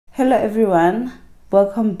Hello everyone,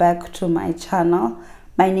 welcome back to my channel.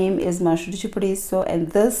 My name is byMashudu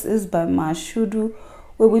and this is byMashudu,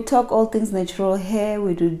 where we talk all things natural hair,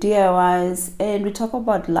 we do DIYs, and we talk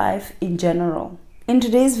about life in general. In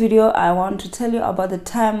today's video, I want to tell you about the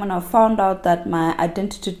time when I found out that my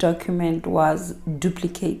identity document was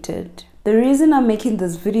duplicated. The reason I'm making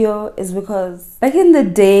this video is because back in the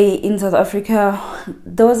day in South Africa,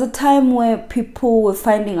 there was a time where people were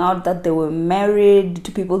finding out that they were married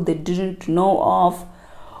to people they didn't know of.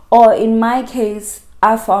 Or in my case,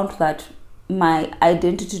 I found that my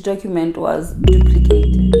identity document was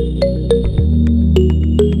duplicated.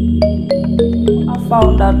 I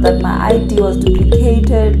found out that my ID was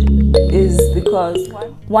duplicated is because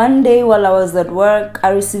one day while I was at work, I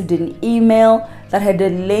received an email that had a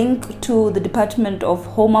link to the Department of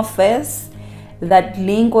Home Affairs. That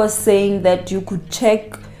link was saying that you could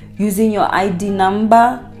check using your ID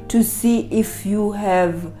number to see if you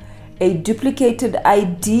have a duplicated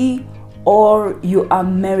ID or you are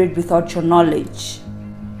married without your knowledge.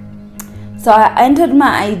 So I entered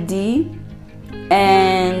my ID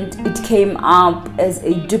and it came up as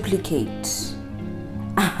a duplicate.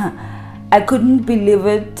 I couldn't believe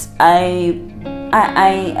it. I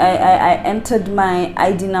entered my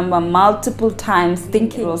ID number multiple times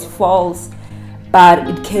thinking it was false, but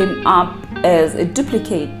it came up as a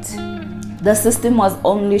duplicate. The system was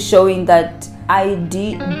only showing that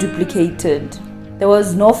ID duplicated. There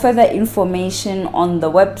was no further information on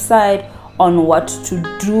the website on what to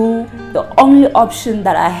do. The only option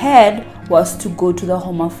that I had was to go to the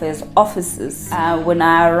Home Affairs offices. When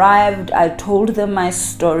I arrived, I told them my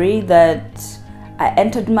story, that I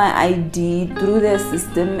entered my ID through their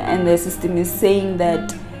system and their system is saying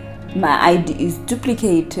that my ID is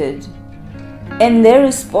duplicated. And their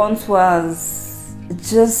response was,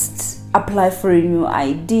 just apply for a new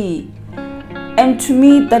ID. And to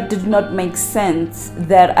me, that did not make sense,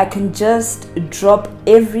 that I can just drop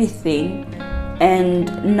everything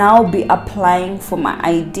and now be applying for my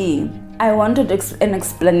ID. I wanted an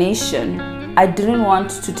explanation. I didn't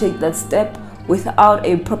want to take that step without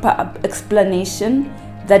a proper explanation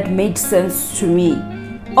that made sense to me.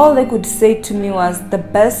 All they could say to me was, the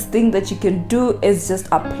best thing that you can do is just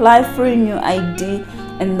apply for a new ID,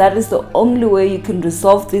 and that is the only way you can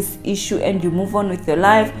resolve this issue and you move on with your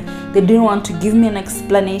life. They didn't want to give me an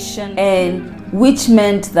explanation, and which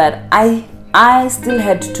meant that I still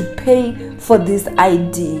had to pay for this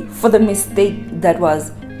ID for the mistake that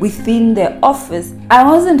was within their office. I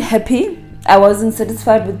wasn't happy. I wasn't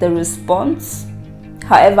satisfied with the response.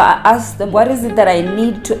 However, I asked them, what is it that I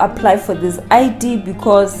need to apply for this ID?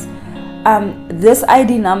 Because this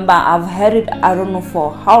ID number, I've had it, I don't know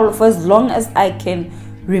for as long as I can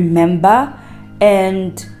remember,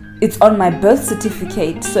 and it's on my birth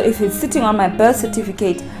certificate. So if it's sitting on my birth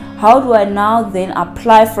certificate, how do I now then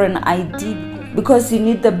apply for an ID? Because you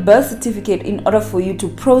need the birth certificate in order for you to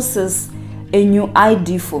process a new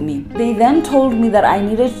ID for me. They then told me that I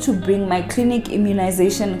needed to bring my clinic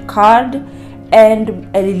immunization card and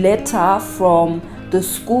a letter from the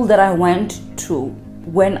school that I went to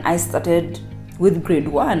when I started with grade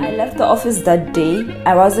 1. I left the office that day.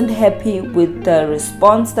 I wasn't happy with the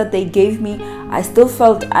response that they gave me. I still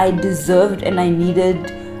felt I deserved and I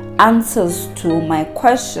needed answers to my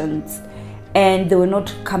questions, and they were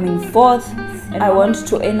not coming forth. And I went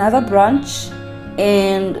to another branch,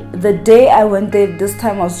 and the day I went there, this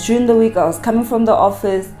time was during the week, I was coming from the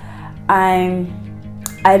office.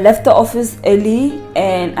 I left the office early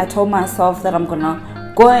and I told myself that I'm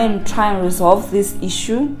gonna go and try and resolve this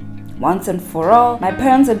issue once and for all. My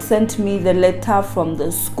parents had sent me the letter from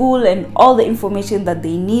the school and all the information that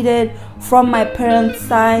they needed from my parents'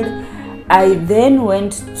 side. I then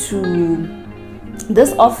went to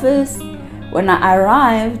this office. When I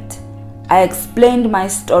arrived, I explained my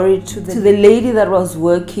story to the lady that was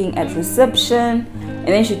working at reception, and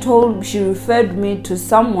then she referred me to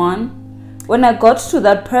someone. When I got to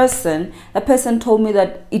that person told me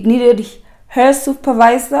that it needed her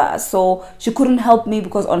supervisor, so she couldn't help me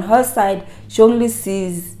because on her side she only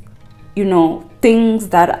sees, things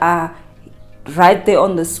that are right there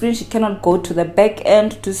on the screen. She cannot go to the back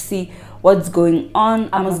end to see what's going on.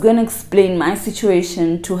 I was going to explain my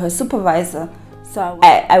situation to her supervisor. So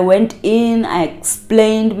I went in, I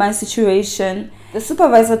explained my situation. The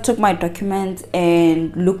supervisor took my documents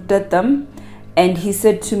and looked at them, and he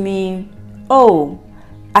said to me, "Oh,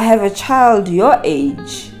 I have a child your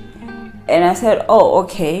age." And I said, "Oh,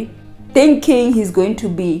 okay," thinking he's going to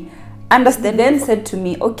be understanding. Then said to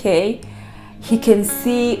me, "Okay," he can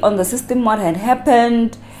see on the system what had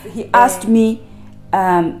happened. He asked me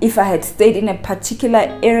if I had stayed in a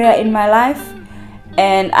particular area in my life,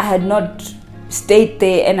 and I had not stayed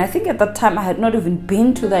there, and I think at that time I had not even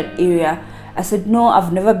been to that area. I said, no,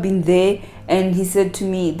 I've never been there. And he said to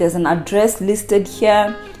me, there's an address listed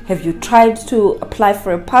here. Have you tried to apply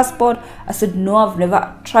for a passport? I said, no, I've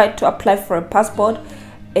never tried to apply for a passport.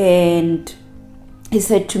 And he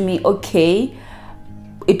said to me, okay,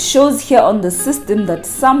 it shows here on the system that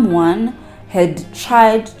someone had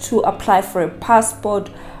tried to apply for a passport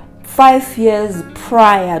 5 years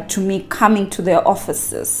prior to me coming to their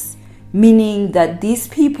offices, meaning that these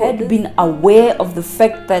people had been aware of the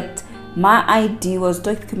fact that my ID was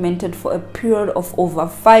documented for a period of over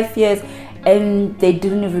 5 years, and they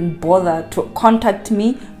didn't even bother to contact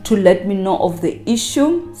me to let me know of the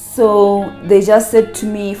issue. So they just said to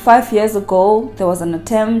me, 5 years ago there was an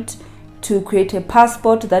attempt to create a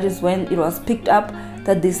passport. That is when it was picked up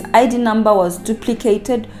that this ID number was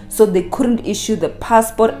duplicated, so they couldn't issue the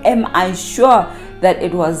passport. Am I sure that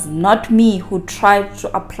it was not me who tried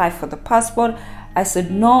to apply for the passport? I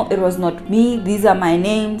said, no, it was not me. These are my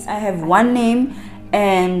names. I have one name,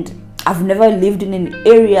 and I've never lived in an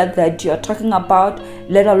area that you're talking about,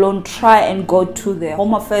 let alone try and go to the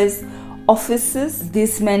Home Affairs offices.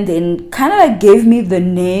 This man then kind of like gave me the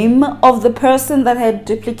name of the person that had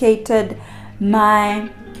duplicated my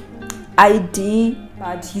ID,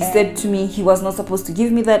 but he said to me he was not supposed to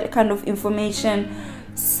give me that kind of information.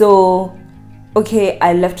 So okay,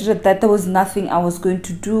 I left it at that. There was nothing I was going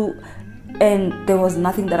to do, and there was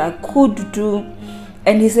nothing that I could do.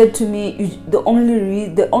 And he said to me, the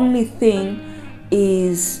only thing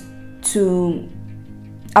is to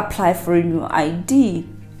apply for a new ID.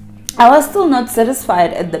 I was still not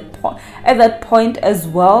satisfied at that point as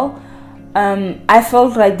well. I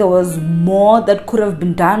felt like there was more that could have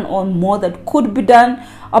been done, or more that could be done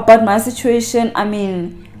about my situation. I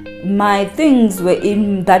mean, my things were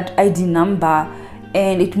in that ID number,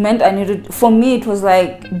 and it meant I needed, for me it was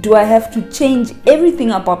like, do I have to change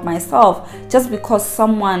everything about myself just because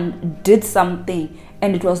someone did something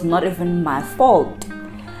and it was not even my fault?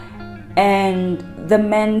 And the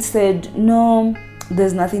man said, no,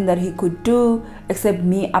 there's nothing that he could do except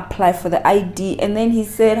me apply for the ID. And then he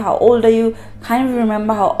said, how old are you? Can't even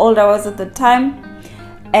remember how old I was at the time.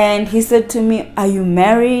 And he said to me, are you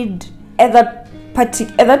married? At that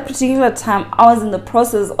particular time, I was in the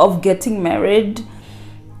process of getting married,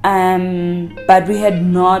 but we had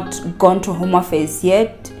not gone to Home Affairs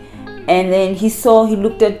yet. And then he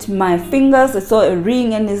looked at my fingers, I saw a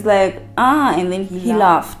ring, and he's like, and then he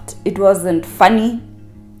laughed. It wasn't funny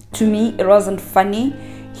to me. It wasn't funny.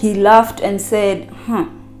 He laughed and said,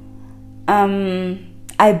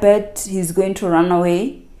 I bet he's going to run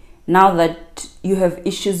away now that you have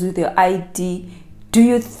issues with your ID. Do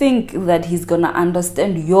you think that he's gonna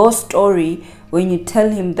understand your story when you tell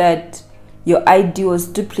him that your ID was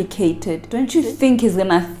duplicated? Don't you think he's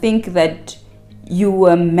gonna think that you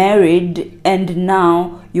were married and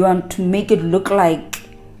now you want to make it look like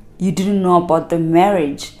you didn't know about the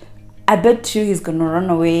marriage? I bet you he's gonna run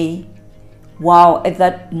away. Wow, at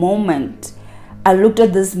that moment, I looked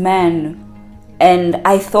at this man and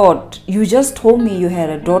I thought, you just told me you had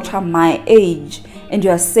a daughter my age and you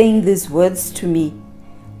are saying these words to me.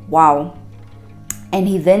 Wow. And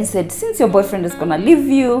he then said, since your boyfriend is gonna leave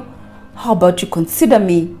you, how about you consider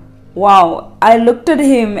me? Wow. I looked at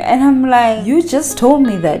him and I'm like, you just told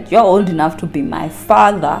me that you're old enough to be my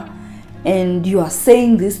father and you are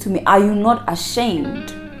saying this to me. Are you not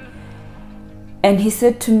ashamed? And he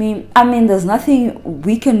said to me, I mean, there's nothing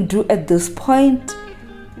we can do at this point.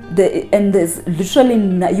 And there's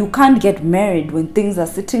literally, you can't get married when things are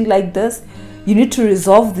sitting like this. You need to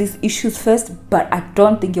resolve these issues first, but I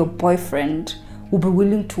don't think your boyfriend will be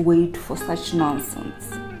willing to wait for such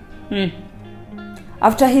nonsense.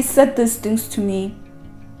 After he said these things to me,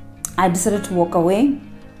 I decided to walk away.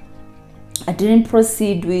 I didn't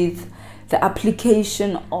proceed with the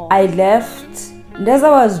application. I left. And as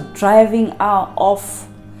I was driving off,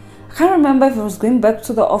 I can't remember if I was going back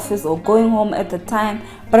to the office or going home at the time,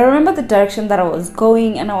 but I remember the direction that I was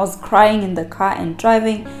going, and I was crying in the car and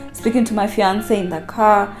driving, speaking to my fiance in the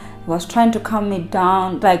car. He was trying to calm me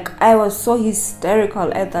down. Like, I was so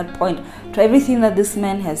hysterical at that point to everything that this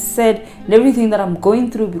man has said and everything that I'm going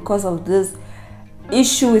through because of this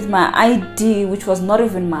issue with my ID, which was not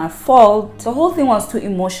even my fault. The whole thing was too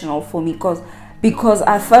emotional for me because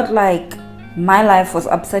I felt like my life was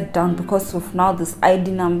upside down because of now this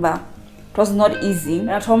ID number. It was not easy.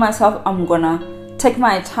 And I told myself I'm gonna take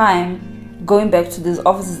my time going back to these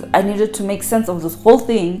offices. I needed to make sense of this whole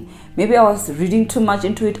thing. Maybe I was reading too much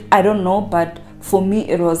into it, I don't know, but for me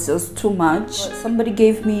it was just too much. Somebody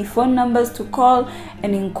gave me phone numbers to call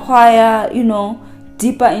and inquire,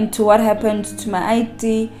 deeper into what happened to my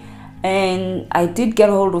ID, and I did get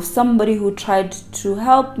a hold of somebody who tried to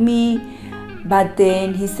help me, but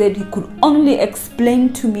then he said he could only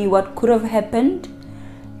explain to me what could have happened,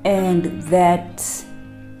 and that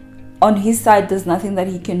on his side there's nothing that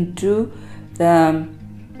he can do.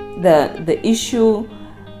 The issue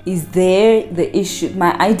is there. The issue,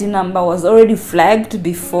 my ID number was already flagged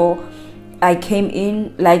before I came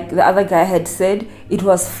in. Like the other guy had said, it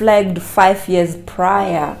was flagged 5 years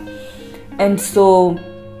prior. And so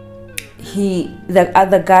the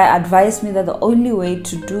other guy advised me that the only way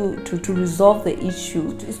to resolve the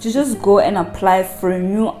issue is to just go and apply for a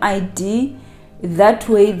new ID. That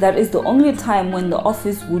way, that is the only time when the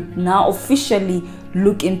office would now officially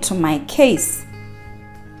look into my case.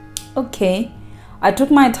 Okay, I took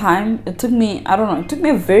my time. It took me, I don't know, it took me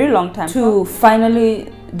a very long time to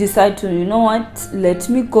finally decide to, you know what, let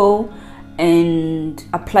me go and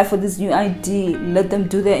apply for this new ID, let them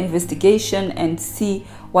do their investigation and see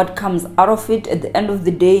what comes out of it. At the end of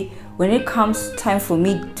the day, when it comes time for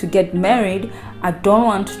me to get married, I don't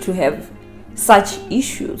want to have such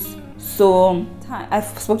issues. So I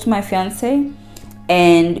spoke to my fiance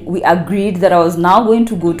and we agreed that I was now going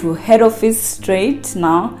to go to head office straight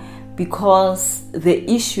now, because the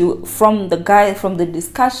issue from the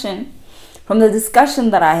discussion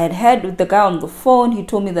that I had had with the guy on the phone, he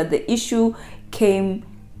told me that the issue came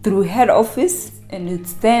through head office and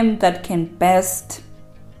it's them that can best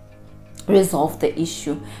resolve the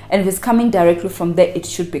issue, and if it's coming directly from there, it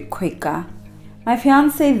should be quicker. My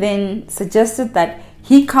fiance then suggested that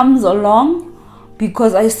he comes along,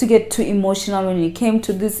 because I used to get too emotional when it came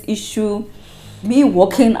to this issue. Me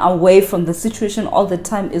walking away from the situation all the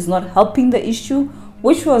time is not helping the issue,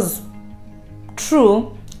 which was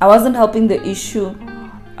true. I wasn't helping the issue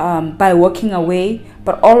by walking away,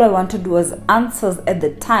 but all I wanted was answers at the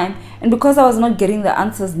time. And because I was not getting the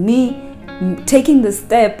answers, me taking the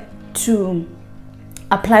step to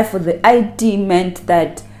apply for the ID meant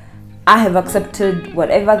that I have accepted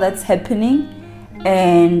whatever that's happening,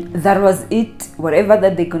 and that was it. Whatever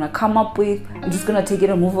that they're gonna come up with, I'm just gonna take it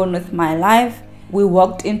and move on with my life. We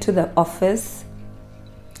walked into the office.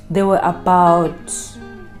 There were about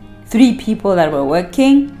 3 people that were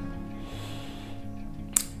working.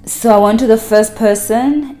 So I went to the first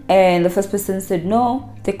person, and the first person said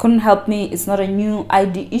no, they couldn't help me. It's not a new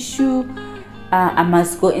ID issue. I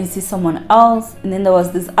must go and see someone else. And then there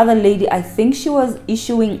was this other lady, I think she was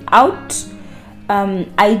issuing out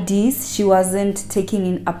IDs. She wasn't taking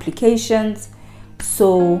in applications.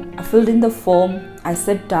 So I filled in the form, I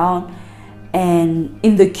sat down, and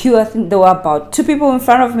in the queue, I think there were about 2 people in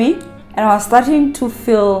front of me, and I was starting to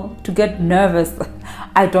get nervous.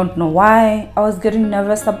 I don't know why I was getting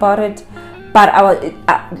nervous about it, but I was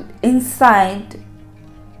inside.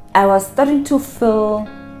 I was starting to feel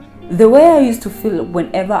the way I used to feel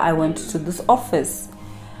whenever I went to this office.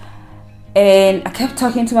 And I kept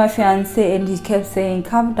talking to my fiance, and he kept saying,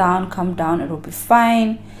 calm down, it'll be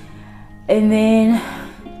fine. And then,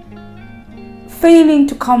 failing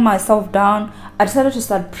to calm myself down, I decided to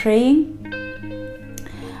start praying.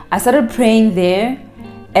 I started praying there,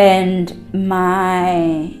 and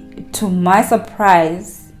to my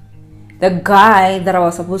surprise, the guy that I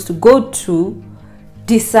was supposed to go to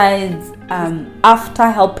decides, after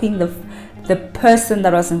helping the person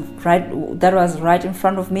that was right in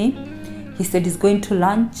front of me, he said he's going to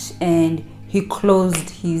lunch, and he closed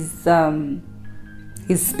his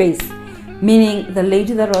space, meaning the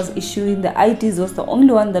lady that was issuing the IDs was the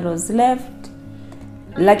only one that was left.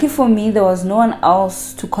 Lucky for me, there was no one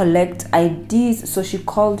else to collect IDs, so she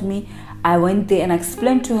called me. I went there and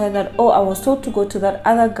explained to her that, oh, I was told to go to that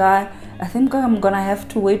other guy. I think I'm gonna have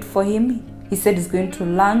to wait for him. He said he's going to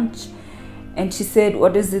lunch. And she said,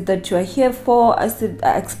 what is it that you are here for? I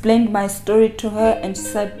explained my story to her, and she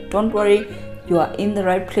said, don't worry, you are in the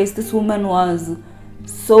right place. This woman was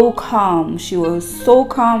so calm. She was so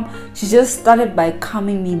calm. She just started by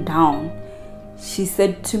calming me down. She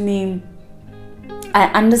said to me, I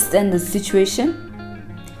understand the situation.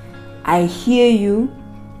 I hear you.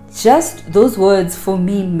 Just those words for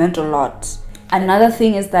me meant a lot. Another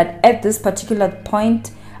thing is that at this particular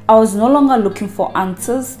point, I was no longer looking for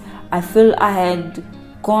answers. I feel I had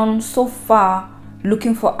gone so far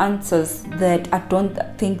looking for answers that I don't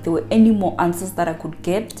think there were any more answers that I could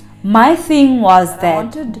get. My thing was that I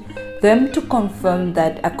wanted them to confirm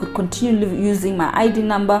that I could continue using my ID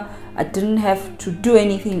number. I didn't have to do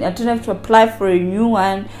anything. I didn't have to apply for a new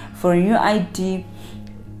one, for a new ID.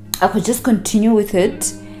 I could just continue with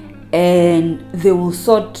it, and they will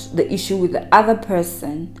sort the issue with the other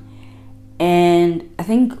person. And I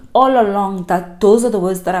think all along that those are the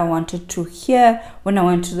words that I wanted to hear when I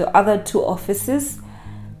went to the other two offices.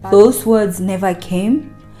 Those words never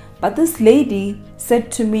came. But this lady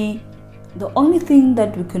said to me, the only thing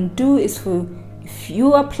that we can do is if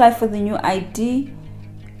you apply for the new ID,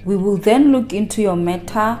 we will then look into your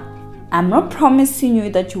matter. I'm not promising you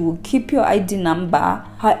that you will keep your ID number.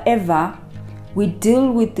 However, we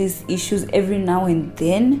deal with these issues every now and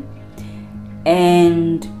then,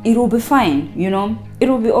 and it will be fine, you know, it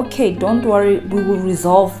will be okay, don't worry, we will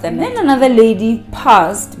resolve them. Then another lady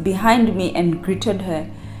passed behind me and greeted her,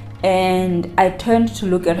 and I turned to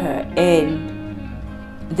look at her,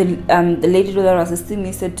 and the lady that was assisting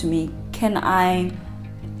me said to me, can I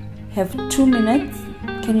have 2 minutes?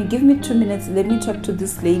 Can you give me 2 minutes? Let me talk to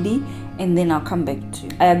this lady and then I'll come back to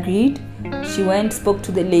you. I agreed. She went, spoke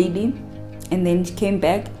to the lady, and then she came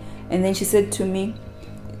back, and then she said to me,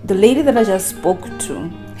 the lady that I just spoke to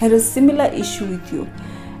had a similar issue with you.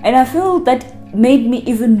 And I feel that made me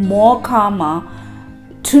even more calmer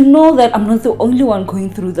to know that I'm not the only one going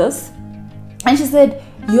through this. And she said,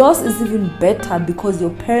 yours is even better because your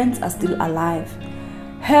parents are still alive.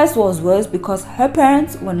 Hers was worse because her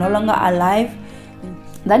parents were no longer alive.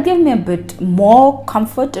 That gave me a bit more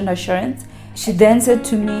comfort and assurance. She then said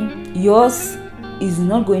to me, yours is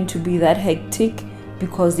not going to be that hectic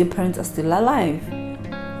because your parents are still alive.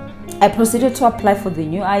 I proceeded to apply for the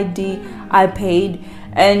new ID. I paid,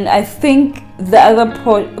 and I think the other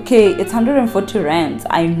point, okay, it's 140 rands.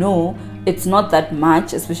 I know it's not that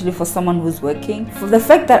much, especially for someone who's working. For the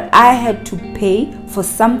fact that I had to pay for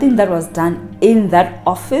something that was done in that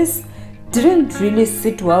office didn't really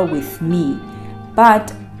sit well with me.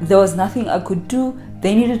 But there was nothing I could do.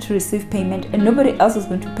 They needed to receive payment, and nobody else was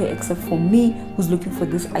going to pay except for me who's looking for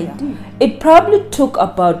this ID. It probably took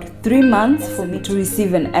about 3 months for me to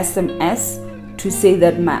receive an SMS to say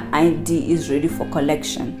that my ID is ready for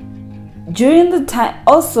collection. During the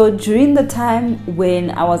time when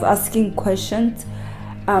I was asking questions,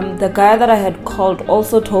 the guy that I had called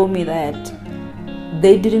also told me that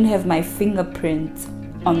they didn't have my fingerprints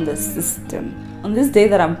on the system. On this day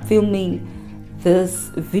that I'm filming this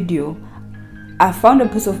video, I found a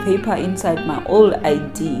piece of paper inside my old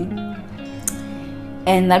ID,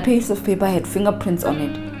 and that piece of paper had fingerprints on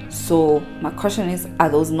it. So my question is, are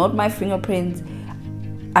those not my fingerprints?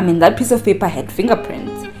 I mean, that piece of paper had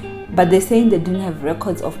fingerprints, but they're saying they didn't have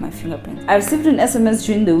records of my fingerprints. I received an SMS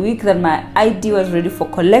during the week that my ID was ready for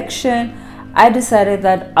collection. I decided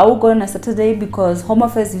that I would go on a Saturday because Home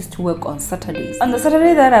Affairs used to work on Saturdays. On the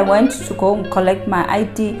Saturday that I went to go and collect my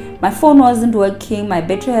ID, my phone wasn't working, my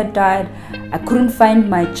battery had died, I couldn't find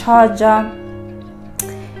my charger,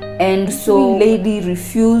 and so the lady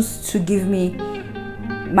refused to give me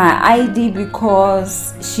my ID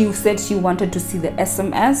because she said she wanted to see the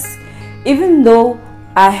SMS, even though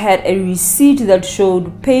I had a receipt that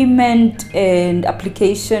showed payment and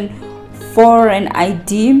application for an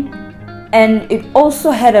ID. And it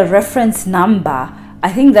also had a reference number.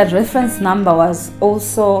 I think that reference number was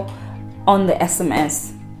also on the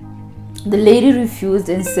SMS. The lady refused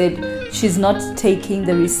and said she's not taking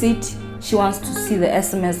the receipt. She wants to see the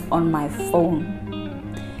SMS on my phone.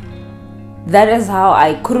 That is how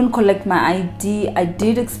I couldn't collect my ID. I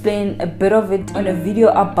did explain a bit of it on a video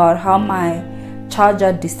about how my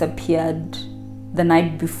charger disappeared the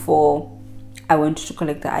night before I went to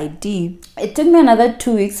collect the ID. It took me another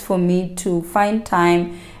 2 weeks for me to find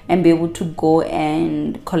time and be able to go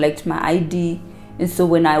and collect my ID. And so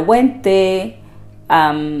when I went there,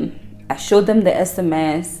 I showed them the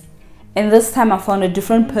SMS, and this time I found a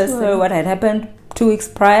different person. What had happened 2 weeks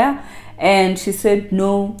prior, and she said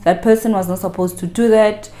no, that person was not supposed to do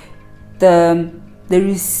that. The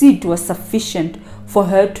receipt was sufficient for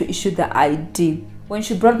her to issue the ID. When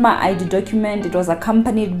she brought my ID document, it was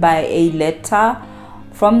accompanied by a letter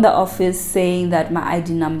from the office saying that my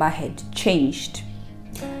ID number had changed.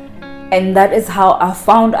 And that is how I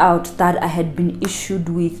found out that I had been issued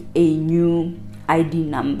with a new ID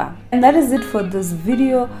number. And that is it for this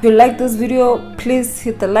video. If you like this video, please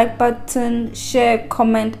hit the like button, share,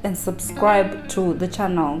 comment, and subscribe to the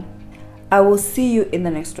channel. I will see you in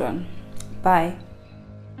the next one. Bye.